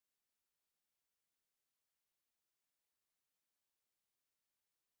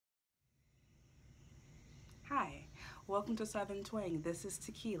Welcome to Southern Twang. This is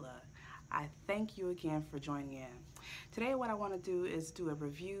Tequila. I thank you again for joining in. Today what I want to do is do a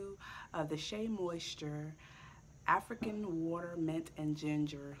review of the Shea Moisture African Water Mint and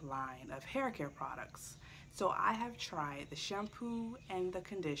Ginger line of hair care products. So I have tried the shampoo and the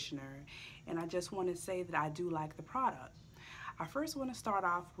conditioner, and I just want to say that I do like the product. I first want to start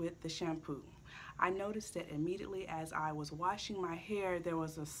off with the shampoo. I noticed that immediately as I was washing my hair, there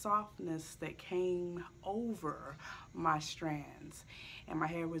was a softness that came over my strands, and my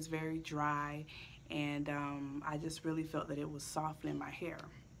hair was very dry, and I just really felt that it was softening my hair.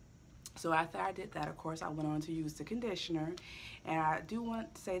 So after I did that, of course, I went on to use the conditioner, and I do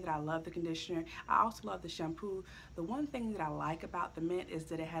want to say that I love the conditioner. I also love the shampoo. The one thing that I like about the mint is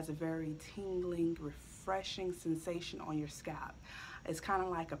that it has a very tingling, refreshing sensation on your scalp. It's kind of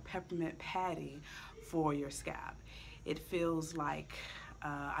like a peppermint patty for your scalp. It feels like,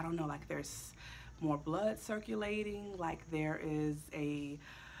 I don't know, like there's more blood circulating, like there is a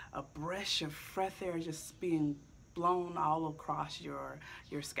brush of fresh air just being blown all across your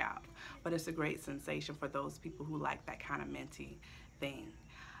scalp. But it's a great sensation for those people who like that kind of minty thing.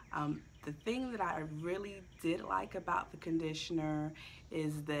 The thing that I really did like about the conditioner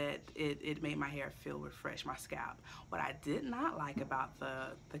is that it made my hair feel refreshed, my scalp. What I did not like about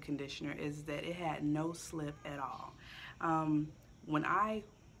the conditioner is that it had no slip at all. When I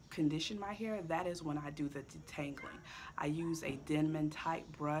condition my hair, that is when I do the detangling. I use a Denman type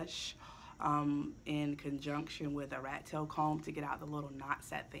brush in conjunction with a rat tail comb to get out the little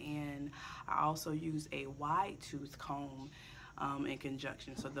knots at the end. I also use a wide tooth comb in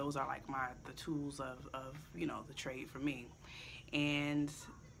conjunction. So those are like the tools of the trade for me. And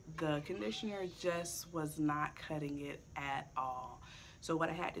the conditioner just was not cutting it at all. So what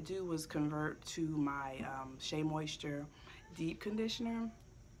I had to do was convert to my Shea Moisture deep conditioner.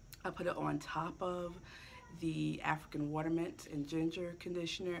 I put it on top of the African Water Mint and Ginger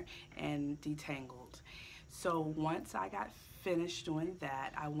conditioner and detangled. So once I got finished doing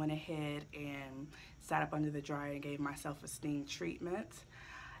that, I went ahead and sat up under the dryer and gave myself a steam treatment.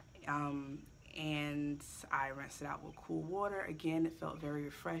 And I rinsed it out with cool water. Again, it felt very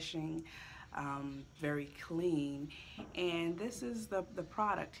refreshing, very clean. And this is the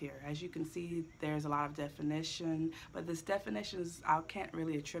product here. As you can see, there's a lot of definition, but this definition is, I can't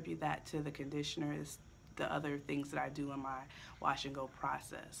really attribute that to the conditioner. It's the other things that I do in my wash and go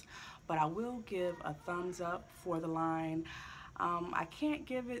process. But I will give a thumbs up for the line. I can't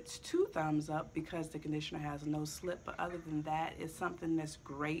give it 2 thumbs up because the conditioner has no slip, but other than that, it's something that's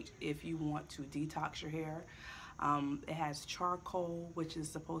great if you want to detox your hair. It has charcoal, which is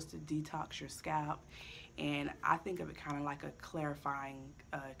supposed to detox your scalp, and I think of it kind of like a clarifying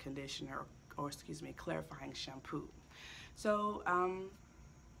conditioner, or excuse me, clarifying shampoo. So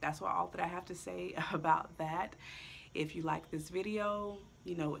that's all that I have to say about that. If you like this video,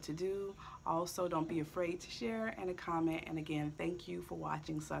 you know what to do. Also, don't be afraid to share and a comment. And again, thank you for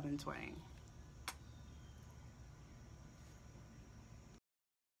watching Southern Twang.